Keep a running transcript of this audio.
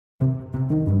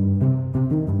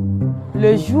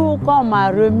Le jour quand on m'a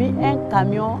remis un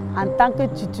camion en tant que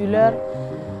titulaire,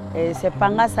 c'est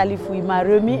Panga Salifou, il m'a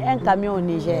remis un camion au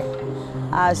Niger.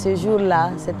 À ce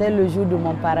jour-là, c'était le jour de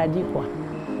mon paradis, quoi.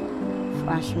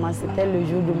 Franchement, c'était le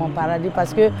jour de mon paradis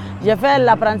parce que j'ai fait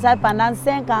l'apprentissage pendant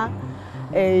 5 ans.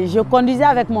 Et je conduisais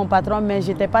avec mon patron, mais je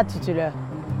n'étais pas titulaire.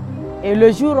 Et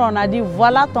le jour où on a dit,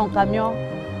 voilà ton camion,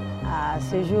 à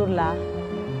ce jour-là,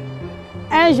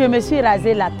 je me suis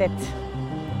rasé la tête,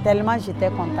 tellement j'étais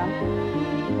contente.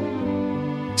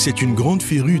 C'est une grande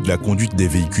férue de la conduite des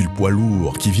véhicules poids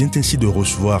lourds qui vient ainsi de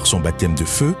recevoir son baptême de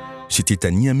feu. C'était à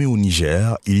Niamey au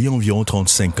Niger, il y a environ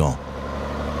 35 ans.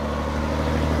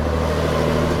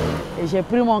 Et j'ai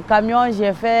pris mon camion,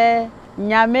 j'ai fait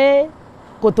Niamey,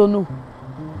 Cotonou.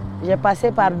 J'ai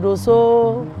passé par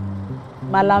Dosso,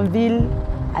 Malanville,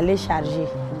 aller charger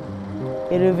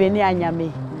et revenir à Niamey.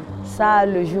 Ça,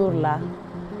 le jour-là,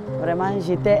 vraiment,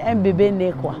 j'étais un bébé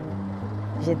né, quoi.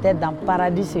 J'étais dans le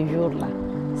paradis ce jour-là.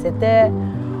 C'était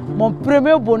mon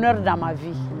premier bonheur dans ma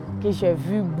vie, que j'ai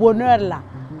vu, bonheur là,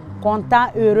 content,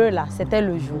 heureux là, c'était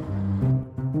le jour.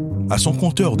 À son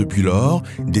compteur depuis lors,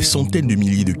 des centaines de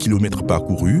milliers de kilomètres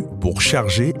parcourus pour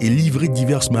charger et livrer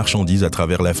diverses marchandises à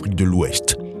travers l'Afrique de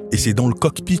l'Ouest. Et c'est dans le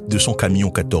cockpit de son camion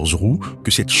 14 roues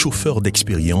que cette chauffeur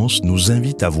d'expérience nous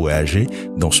invite à voyager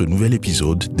dans ce nouvel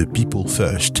épisode de People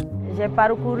First. J'ai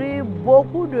parcouru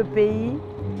beaucoup de pays,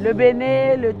 le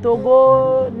Bénin, le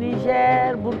Togo,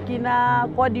 Niger, Burkina,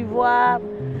 Côte d'Ivoire,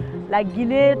 la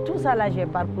Guinée, tout ça là j'ai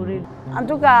parcouru. En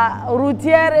tout cas,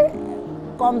 routière,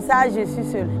 comme ça je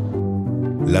suis seule.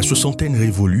 La soixantaine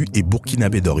révolue et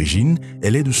burkinabé d'origine,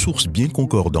 elle est de source bien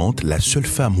concordante la seule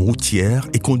femme routière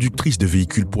et conductrice de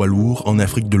véhicules poids lourds en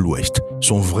Afrique de l'Ouest.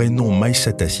 Son vrai nom,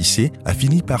 Maïssata Cissé, a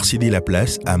fini par céder la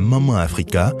place à Maman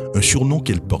Africa, un surnom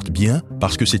qu'elle porte bien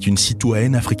parce que c'est une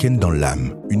citoyenne africaine dans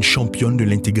l'âme, une championne de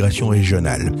l'intégration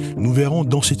régionale. Nous verrons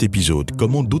dans cet épisode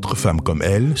comment d'autres femmes comme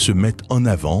elle se mettent en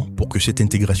avant pour que cette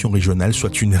intégration régionale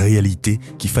soit une réalité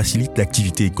qui facilite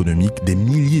l'activité économique des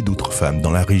milliers d'autres femmes dans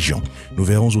la région. Nous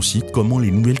verrons aussi comment les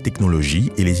nouvelles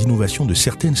technologies et les innovations de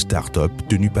certaines start-up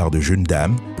tenues par de jeunes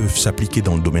dames peuvent s'appliquer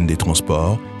dans le domaine des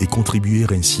transports et contribuer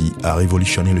ainsi à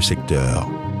révolutionner le secteur.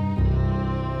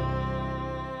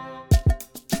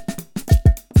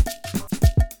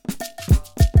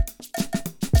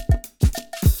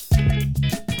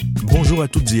 Bonjour à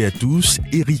toutes et à tous,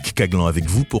 Eric Caglan avec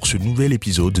vous pour ce nouvel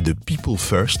épisode de People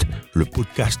First, le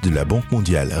podcast de la Banque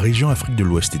mondiale Région Afrique de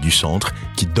l'Ouest et du Centre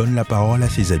qui donne la parole à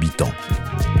ses habitants.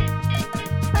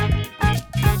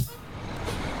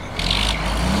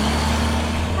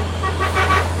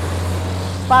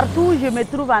 Partout où je me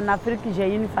trouve en Afrique,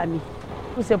 j'ai une famille.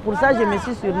 C'est pour ça que je me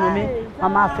suis surnommée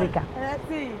Maman Africa.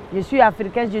 Je suis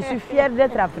africaine, je suis fière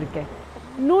d'être africaine.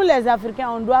 Nous les Africains,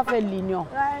 on doit faire l'union.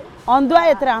 On doit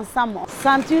être ensemble,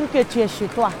 sentir que tu es chez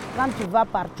toi. Quand tu vas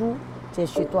partout, tu es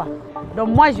chez toi. Donc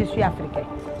moi, je suis africaine.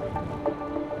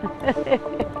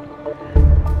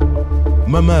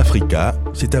 Maman Africa,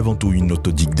 c'est avant tout une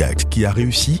autodidacte qui a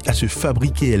réussi à se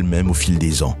fabriquer elle-même au fil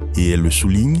des ans. Et elle le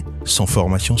souligne, sans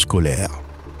formation scolaire.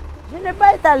 Je n'ai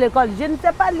pas été à l'école, je ne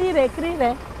sais pas lire et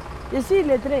écrire. Je suis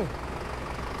illettrée.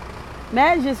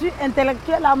 Mais je suis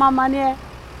intellectuelle à ma manière.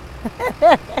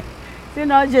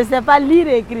 Sinon, je ne sais pas lire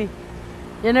et écrire.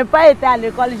 Je n'ai pas été à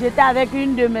l'école, j'étais avec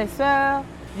une de mes sœurs.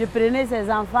 Je prenais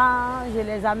ses enfants, je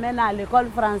les amène à l'école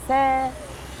française.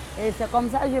 Et c'est comme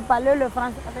ça que je parlais le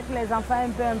français avec les enfants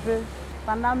un peu.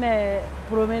 Pendant mes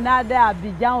promenades à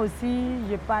Abidjan aussi,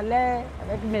 je parlais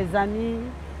avec mes amis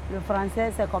le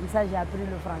français. C'est comme ça que j'ai appris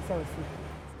le français aussi.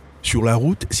 Sur la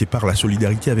route, c'est par la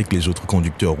solidarité avec les autres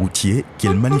conducteurs routiers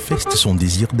qu'elle manifeste son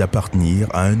désir d'appartenir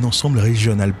à un ensemble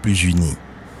régional plus uni.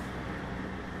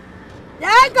 Il y a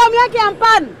un camion qui est en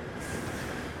panne.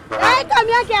 Il y a un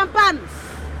camion qui est en panne.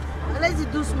 Allez-y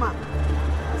doucement.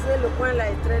 Parce que le coin là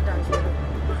est très dangereux.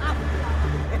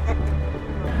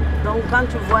 Donc quand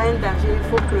tu vois un danger, il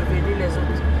faut prévenir les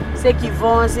autres. Ceux qui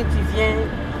vont, ceux qui viennent.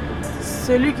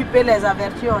 Celui qui peut les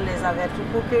avertir, on les avertit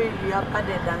pour qu'il n'y ait pas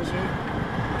de danger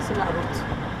sur la route.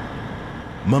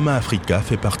 Maman Africa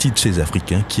fait partie de ces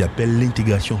Africains qui appellent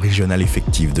l'intégration régionale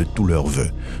effective de tous leurs vœux.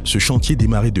 Ce chantier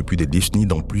démarré depuis des décennies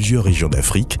dans plusieurs régions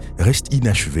d'Afrique reste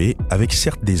inachevé avec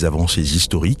certes des avancées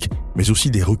historiques, mais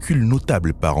aussi des reculs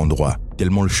notables par endroits,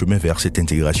 tellement le chemin vers cette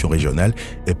intégration régionale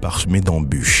est parsemé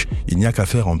d'embûches. Il n'y a qu'à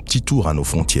faire un petit tour à nos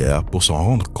frontières pour s'en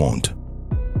rendre compte.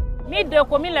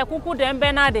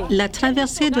 La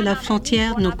traversée de la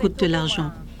frontière nous coûte de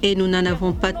l'argent et nous n'en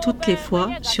avons pas toutes les fois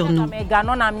sur nous.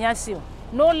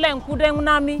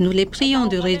 Nous les prions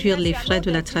de réduire les frais de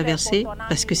la traversée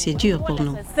parce que c'est dur pour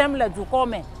nous.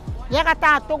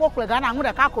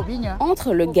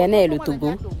 Entre le Ghana et le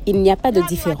Togo, il n'y a pas de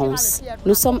différence.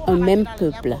 Nous sommes un même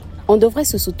peuple. On devrait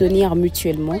se soutenir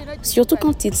mutuellement, surtout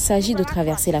quand il s'agit de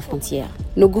traverser la frontière.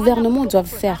 Nos gouvernements doivent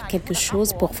faire quelque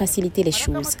chose pour faciliter les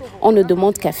choses. On ne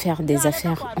demande qu'à faire des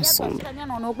affaires ensemble.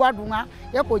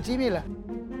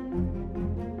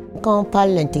 Quand on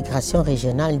parle d'intégration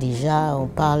régionale, déjà, on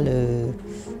parle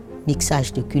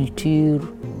mixage de culture,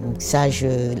 mixage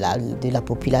de la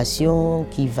population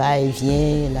qui va et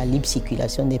vient, la libre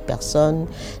circulation des personnes,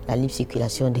 la libre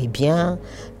circulation des biens.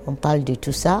 On parle de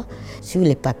tout ça. Sur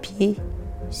les papiers,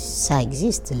 ça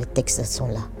existe, les textes sont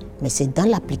là. Mais c'est dans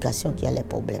l'application qu'il y a les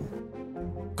problèmes.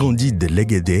 Candide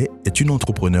Leguédé est une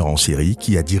entrepreneure en série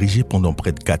qui a dirigé pendant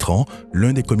près de 4 ans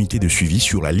l'un des comités de suivi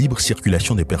sur la libre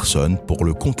circulation des personnes pour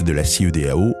le compte de la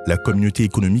CEDEAO, la communauté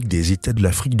économique des États de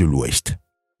l'Afrique de l'Ouest.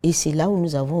 Et c'est là où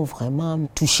nous avons vraiment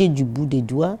touché du bout des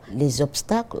doigts les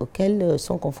obstacles auxquels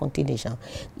sont confrontés les gens.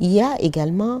 Il y a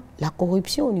également la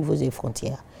corruption au niveau des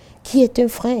frontières, qui est un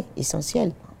frein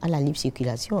essentiel à la libre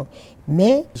circulation.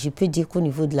 Mais je peux dire qu'au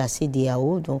niveau de la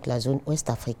CEDEAO, donc la zone ouest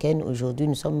africaine, aujourd'hui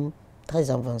nous sommes très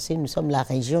avancés. Nous sommes la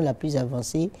région la plus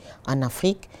avancée en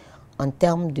Afrique en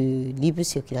termes de libre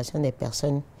circulation des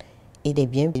personnes et des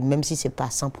biens. Même si ce n'est pas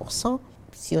 100%,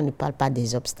 si on ne parle pas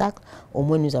des obstacles, au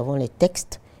moins nous avons les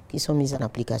textes qui sont mis en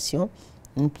application.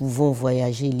 Nous pouvons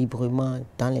voyager librement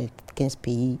dans les 15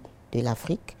 pays de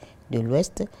l'Afrique de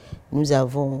l'Ouest. Nous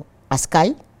avons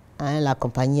Askai, la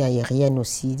compagnie aérienne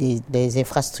aussi, des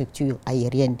infrastructures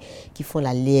aériennes qui font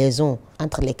la liaison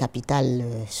entre les capitales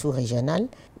sous-régionales.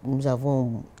 Nous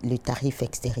avons le tarif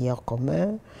extérieur commun,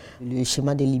 le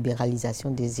schéma de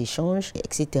libéralisation des échanges,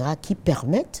 etc., qui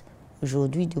permettent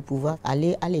aujourd'hui de pouvoir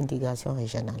aller à l'intégration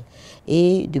régionale.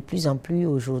 Et de plus en plus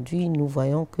aujourd'hui, nous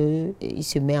voyons qu'il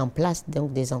se met en place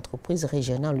donc des entreprises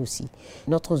régionales aussi.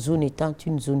 Notre zone étant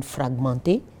une zone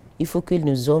fragmentée, il faut que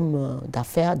nos hommes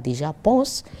d'affaires déjà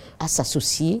pensent à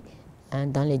s'associer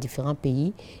dans les différents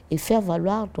pays et faire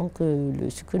valoir donc,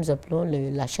 ce que nous appelons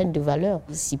la chaîne de valeur.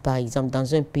 Si par exemple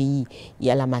dans un pays il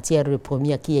y a la matière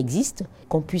première qui existe,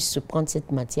 qu'on puisse prendre cette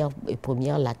matière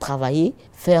première, la travailler,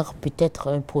 faire peut-être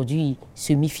un produit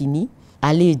semi-fini,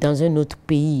 aller dans un autre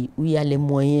pays où il y a les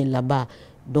moyens là-bas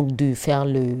donc de faire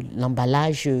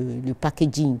l'emballage, le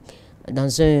packaging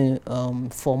dans un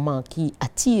format qui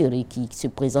attire et qui se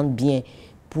présente bien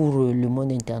pour le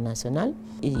monde international.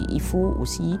 Et il faut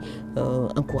aussi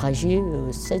encourager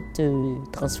cette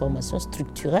transformation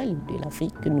structurelle de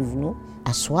l'Afrique que nous voulons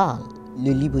asseoir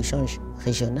le libre-échange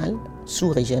régional,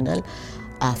 sous-régional,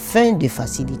 afin de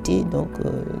faciliter donc,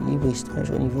 le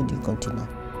libre-échange au niveau du continent.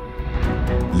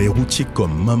 Les routiers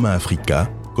comme Maman Africa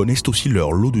connaissent aussi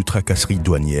leur lot de tracasseries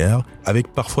douanières,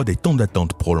 avec parfois des temps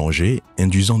d'attente prolongés,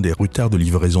 induisant des retards de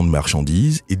livraison de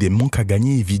marchandises et des manques à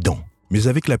gagner évidents. Mais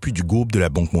avec l'appui du groupe de la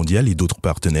Banque mondiale et d'autres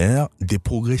partenaires, des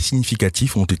progrès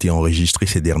significatifs ont été enregistrés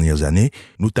ces dernières années,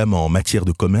 notamment en matière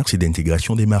de commerce et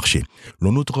d'intégration des marchés.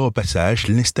 L'on notera au passage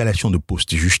l'installation de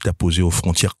postes juxtaposés aux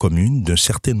frontières communes d'un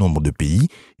certain nombre de pays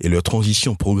et leur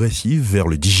transition progressive vers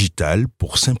le digital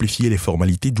pour simplifier les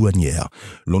formalités douanières.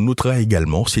 L'on notera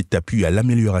également cet appui à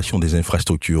l'amélioration des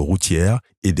infrastructures routières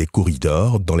et des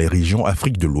corridors dans les régions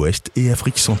Afrique de l'Ouest et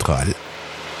Afrique centrale.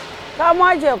 Quand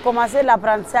moi j'ai commencé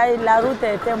l'apprentissage, la route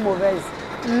était mauvaise.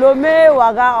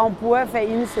 Lomé-Ouaga, on pouvait faire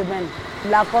une semaine.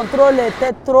 La contrôle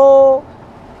était trop...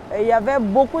 Il y avait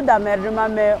beaucoup d'emmerdements,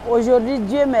 mais aujourd'hui,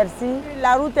 Dieu merci,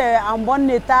 la route est en bon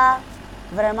état.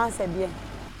 Vraiment, c'est bien.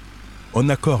 En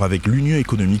accord avec l'Union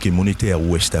économique et monétaire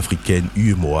ouest-africaine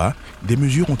UEMOA, des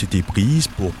mesures ont été prises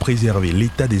pour préserver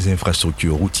l'état des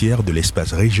infrastructures routières de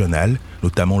l'espace régional,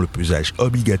 notamment le pesage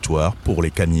obligatoire pour les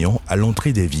camions à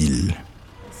l'entrée des villes.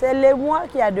 C'est l'UEMOA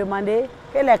qui a demandé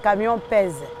que les camions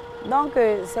pèsent. Donc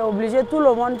c'est obligé, tout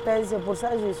le monde pèse, c'est pour ça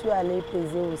que je suis allée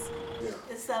peser aussi.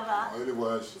 Ça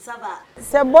va. Ça va.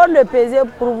 C'est bon de peser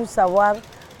pour vous savoir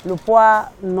le poids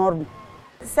norme.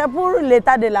 C'est pour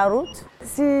l'état de la route.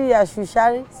 S'il y a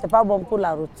chuchage, ce n'est pas bon pour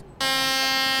la route.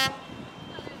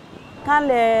 Quand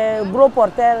les gros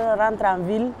porteurs rentrent en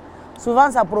ville, souvent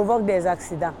ça provoque des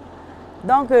accidents.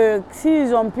 Donc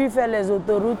s'ils ont pu faire les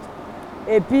autoroutes,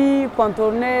 et puis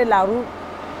contourner la route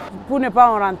pour ne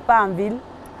pas on rentre pas en ville,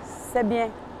 c'est bien.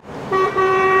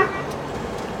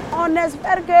 On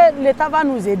espère que l'État va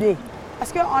nous aider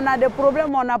parce qu'on a des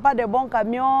problèmes, on n'a pas de bons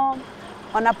camions,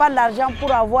 on n'a pas l'argent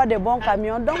pour avoir de bons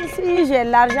camions. Donc si j'ai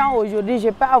l'argent aujourd'hui, je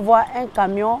peux avoir un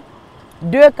camion,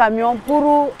 2 camions,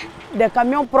 pour des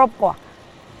camions propres quoi,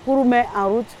 pour mettre en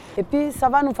route. Et puis ça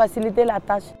va nous faciliter la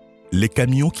tâche. Les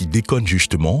camions qui déconnent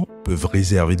justement peuvent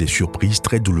réserver des surprises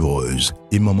très douloureuses.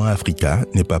 Et Maman Africa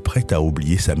n'est pas prête à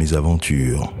oublier sa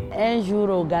mésaventure. Un jour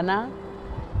au Ghana,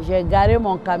 j'ai garé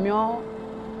mon camion,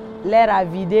 l'air a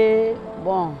vidé,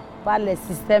 par les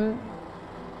systèmes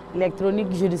électroniques,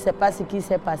 je ne sais pas ce qui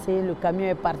s'est passé. Le camion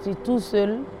est parti tout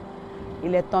seul.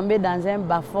 Il est tombé dans un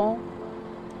bas-fond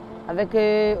avec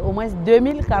au moins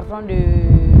 2000 cartons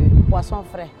de poissons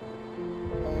frais.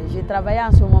 J'ai travaillé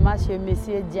en ce moment chez M.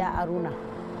 Dia Aruna.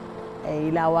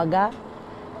 Il est à Ouaga.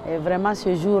 Et vraiment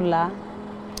ce jour-là,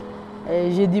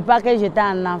 je ne dis pas que j'étais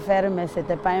en enfer, mais ce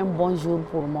n'était pas un bon jour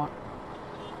pour moi.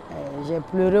 J'ai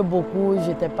pleuré beaucoup, je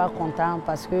n'étais pas content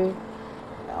parce que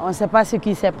on ne sait pas ce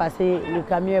qui s'est passé. Le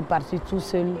camion est parti tout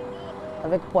seul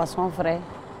avec poissons frais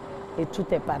et tout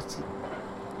est parti.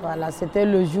 Voilà, c'était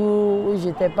le jour où je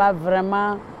n'étais pas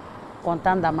vraiment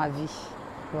contente dans ma vie.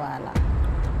 Voilà.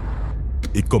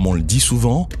 Et comme on le dit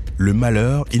souvent, le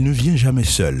malheur, il ne vient jamais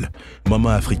seul. Maman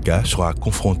Africa sera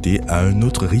confrontée à un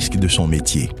autre risque de son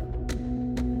métier.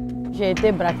 J'ai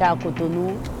été braquée à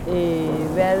Cotonou et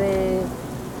vers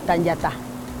Tandiata.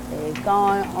 Et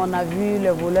quand on a vu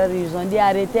les voleurs, ils ont dit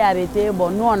arrêtez, arrêtez. Bon,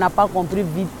 nous, on n'a pas compris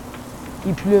vite.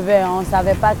 Il pleuvait, on ne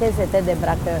savait pas que c'était des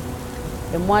braqueurs.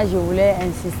 Et moi, je voulais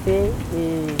insister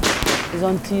et ils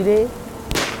ont tiré,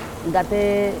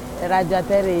 gâté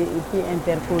radiateur et puis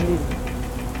intercollé.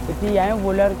 Et puis il y a un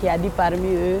voleur qui a dit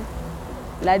parmi eux,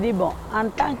 il a dit, bon, en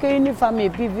tant qu'une femme et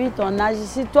puis vu ton âge,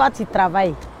 si toi tu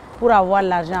travailles pour avoir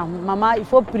l'argent, maman, il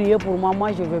faut prier pour moi, moi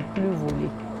je ne veux plus voler.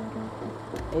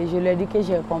 Et je lui ai dit que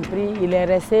j'ai compris, il est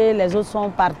resté, les autres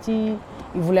sont partis,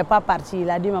 il ne voulait pas partir. Il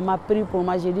a dit, maman, prie pour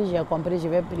moi, j'ai dit, j'ai compris, je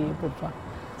vais prier pour toi.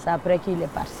 C'est après qu'il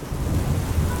est parti.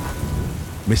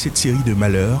 Mais cette série de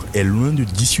malheurs est loin de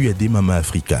dissuader Maman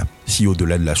Africa. Si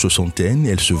au-delà de la soixantaine,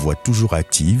 elle se voit toujours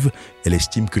active, elle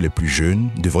estime que les plus jeunes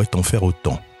devraient en faire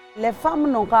autant. Les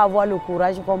femmes n'ont qu'à avoir le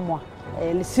courage comme moi,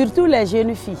 et surtout les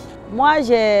jeunes filles. Moi,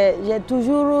 j'ai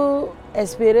toujours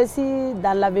espéré si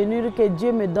dans l'avenir que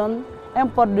Dieu me donne un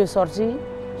porte de sortie,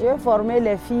 je vais former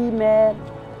les filles mères,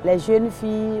 les jeunes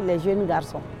filles, les jeunes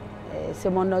garçons. C'est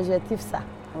mon objectif ça.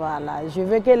 Voilà. Je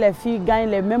veux que les filles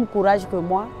gagnent le même courage que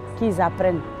moi, qu'ils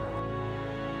apprennent.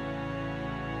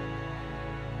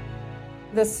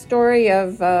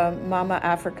 L'histoire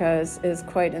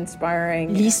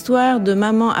de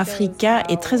Maman Africa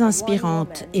est très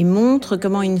inspirante et montre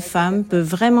comment une femme peut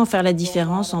vraiment faire la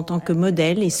différence en tant que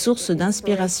modèle et source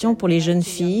d'inspiration pour les jeunes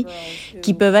filles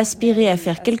qui peuvent aspirer à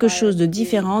faire quelque chose de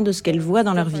différent de ce qu'elles voient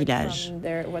dans leur village.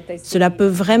 Cela peut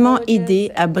vraiment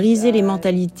aider à briser les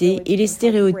mentalités et les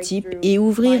stéréotypes et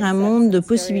ouvrir un monde de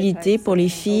possibilités pour les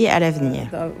filles à l'avenir.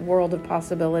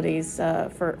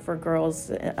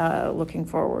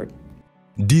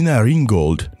 Dina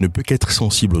Ringgold ne peut qu'être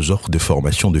sensible aux offres de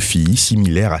formation de filles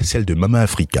similaires à celles de Maman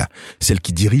Africa, celle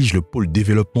qui dirige le pôle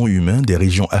développement humain des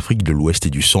régions Afrique de l'Ouest et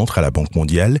du Centre à la Banque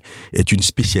mondiale, est une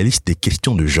spécialiste des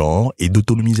questions de genre et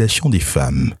d'autonomisation des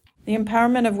femmes.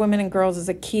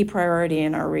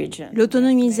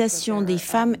 L'autonomisation des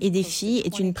femmes et des filles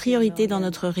est une priorité dans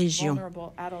notre région.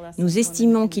 Nous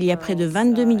estimons qu'il y a près de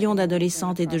 22 millions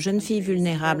d'adolescentes et de jeunes filles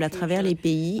vulnérables à travers les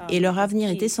pays et leur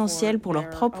avenir est essentiel pour leurs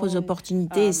propres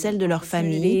opportunités et celles de leurs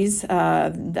familles.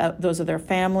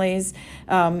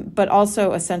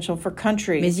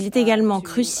 Mais il est également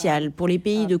crucial pour les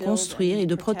pays de construire et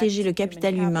de protéger le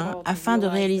capital humain afin de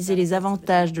réaliser les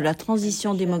avantages de la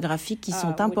transition démographique qui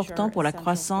sont importants pour la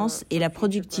croissance et la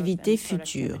productivité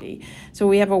future.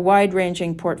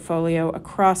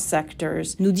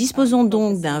 Nous disposons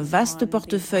donc d'un vaste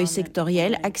portefeuille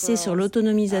sectoriel axé sur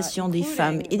l'autonomisation des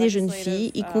femmes et des jeunes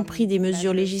filles, y compris des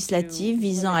mesures législatives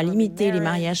visant à limiter les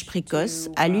mariages précoces,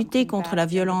 à lutter contre la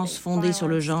violence fondée sur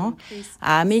le genre,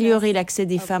 à améliorer l'accès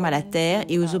des femmes à la terre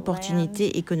et aux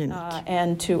opportunités économiques.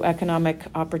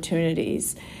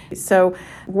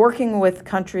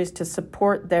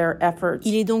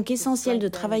 Il est donc essentiel de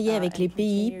travailler avec les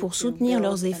pays pour soutenir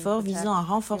leurs efforts visant à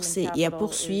renforcer et à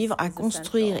poursuivre, à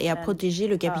construire et à protéger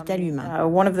le capital humain.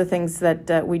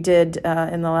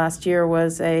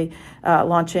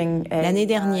 L'année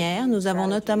dernière, nous avons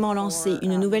notamment lancé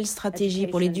une nouvelle stratégie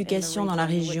pour l'éducation dans la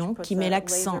région qui met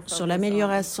l'accent sur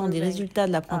l'amélioration des résultats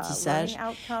de l'apprentissage,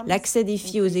 l'accès des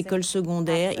filles aux écoles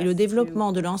secondaires et le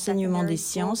développement de l'enseignement des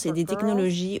sciences et des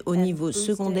technologies au niveau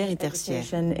secondaire et tertiaire.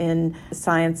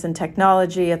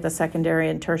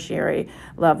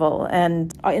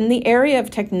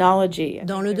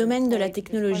 Dans le domaine de la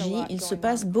technologie, il se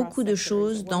passe beaucoup de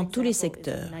choses dans tous les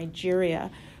secteurs.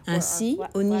 Ainsi,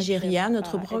 au Nigeria,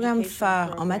 notre programme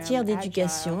phare en matière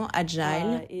d'éducation,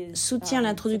 Agile, soutient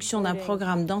l'introduction d'un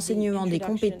programme d'enseignement des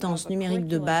compétences numériques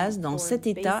de base dans 7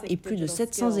 États et plus de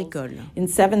 700 écoles.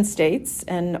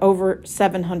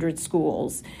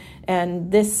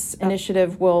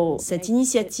 Cette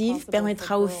initiative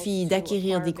permettra aux filles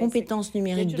d'acquérir des compétences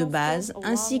numériques de base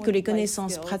ainsi que les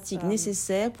connaissances pratiques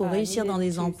nécessaires pour réussir dans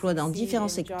des emplois dans différents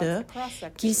secteurs,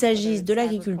 qu'il s'agisse de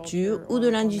l'agriculture ou de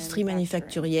l'industrie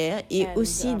manufacturière, et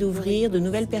aussi d'ouvrir de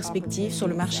nouvelles perspectives sur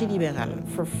le marché libéral.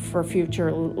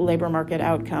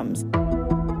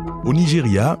 Au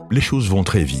Nigeria, les choses vont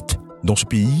très vite. Dans ce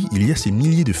pays, il y a ces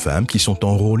milliers de femmes qui sont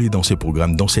enrôlées dans ces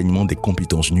programmes d'enseignement des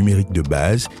compétences numériques de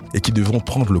base et qui devront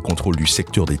prendre le contrôle du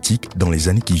secteur des TIC dans les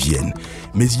années qui viennent.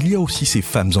 Mais il y a aussi ces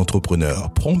femmes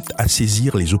entrepreneurs promptes à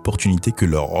saisir les opportunités que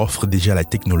leur offre déjà la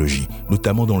technologie,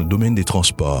 notamment dans le domaine des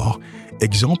transports.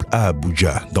 Exemple à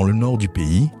Abuja, dans le nord du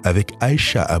pays, avec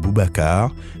Aïcha Aboubakar,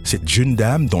 cette jeune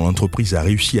dame dont l'entreprise a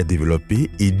réussi à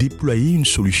développer et déployer une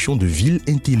solution de ville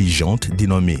intelligente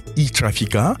dénommée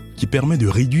e-Traffica qui permet de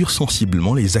réduire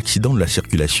sensiblement les accidents de la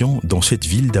circulation dans cette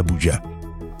ville d'Abuja.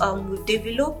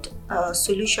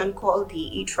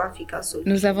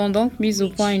 Nous avons donc mis au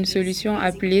point une solution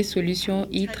appelée solution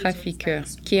e-Trafficker,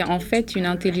 qui est en fait une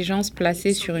intelligence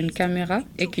placée sur une caméra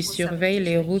et qui surveille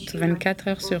les routes 24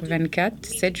 heures sur 24,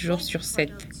 7 jours sur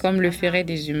 7, comme le feraient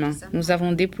des humains. Nous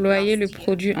avons déployé le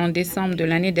produit en décembre de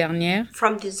l'année dernière.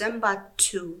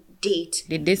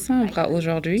 De décembre à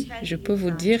aujourd'hui, je peux vous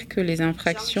dire que les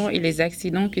infractions et les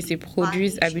accidents qui se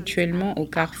produisent habituellement au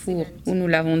carrefour où nous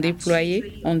l'avons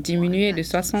déployé ont diminué de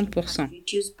 60%.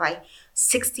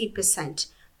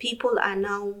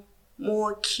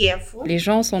 Les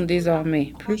gens sont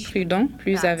désormais plus prudents,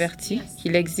 plus avertis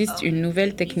qu'il existe une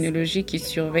nouvelle technologie qui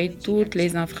surveille toutes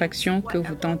les infractions que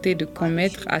vous tentez de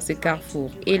commettre à ce carrefour.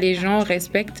 Et les gens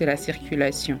respectent la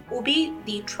circulation.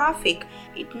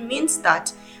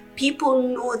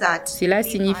 Cela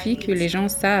signifie que les gens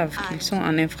savent qu'ils sont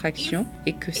en infraction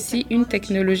et que si une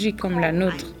technologie comme la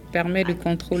nôtre permet de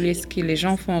contrôler ce que les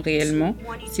gens font réellement,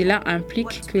 cela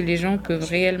implique que les gens peuvent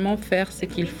réellement faire ce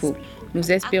qu'il faut.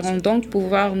 Nous espérons donc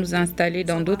pouvoir nous installer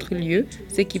dans d'autres lieux,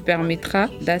 ce qui permettra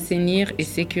d'assainir et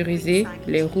sécuriser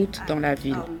les routes dans la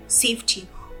ville.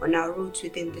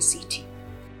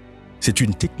 C'est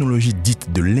une technologie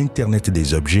dite de l'Internet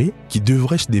des objets qui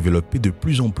devrait se développer de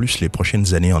plus en plus les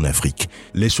prochaines années en Afrique.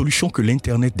 Les solutions que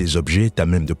l'Internet des objets est à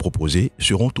même de proposer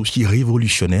seront aussi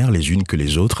révolutionnaires les unes que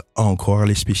les autres, à en croire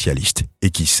les spécialistes. Et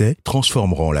qui sait,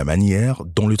 transformeront la manière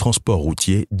dont le transport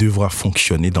routier devra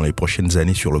fonctionner dans les prochaines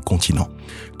années sur le continent.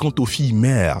 Quant aux filles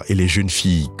mères et les jeunes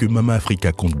filles que Maman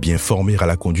Africa compte bien former à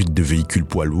la conduite de véhicules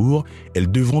poids lourds,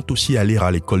 elles devront aussi aller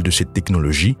à l'école de cette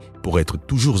technologie pour être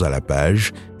toujours à la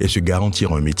page et se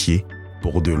garantir un métier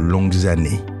pour de longues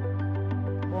années.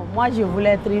 Moi, je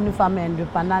voulais être une femme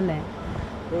indépendante.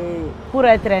 Et pour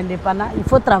être indépendant, il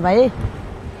faut travailler.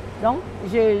 Donc,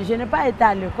 je n'ai pas été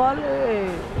à l'école.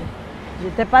 Je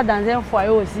n'étais pas dans un foyer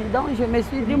aussi. Donc, je me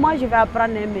suis dit, moi, je vais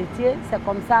apprendre un métier. C'est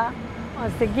comme ça.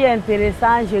 Ce qui est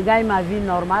intéressant, je gagne ma vie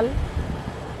normale.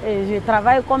 Et je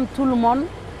travaille comme tout le monde,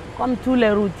 comme tous les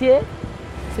routiers.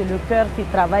 C'est le cœur qui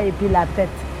travaille et puis la tête.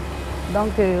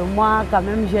 Donc moi, quand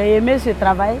même, j'ai aimé ce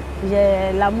travail.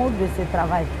 J'ai l'amour de ce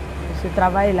travail. Ce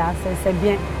travail-là, c'est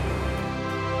bien.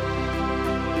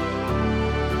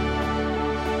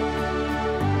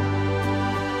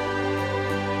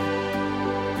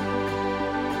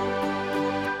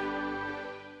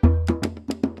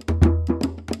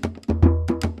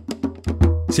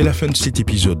 C'est la fin de cet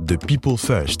épisode de People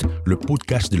First, le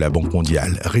podcast de la Banque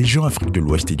mondiale, région Afrique de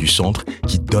l'Ouest et du Centre,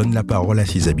 qui donne la parole à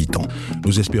ses habitants.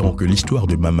 Nous espérons que l'histoire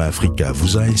de Maman Africa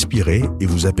vous a inspiré et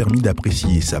vous a permis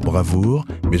d'apprécier sa bravoure,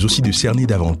 mais aussi de cerner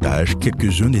davantage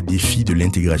quelques-uns des défis de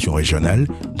l'intégration régionale,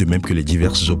 de même que les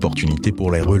diverses opportunités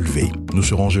pour les relever. Nous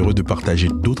serons heureux de partager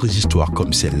d'autres histoires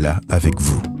comme celle-là avec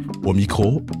vous. Au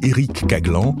micro, Eric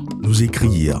Caglan, nous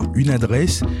écrire une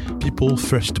adresse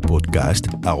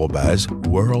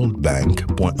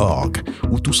peoplefirstpodcast@worldbank.org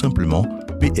ou tout simplement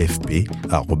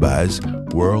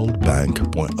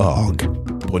pfp@worldbank.org.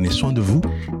 Prenez soin de vous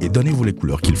et donnez-vous les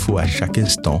couleurs qu'il faut à chaque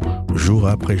instant, jour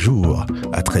après jour.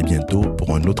 À très bientôt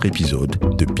pour un autre épisode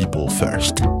de People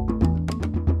First.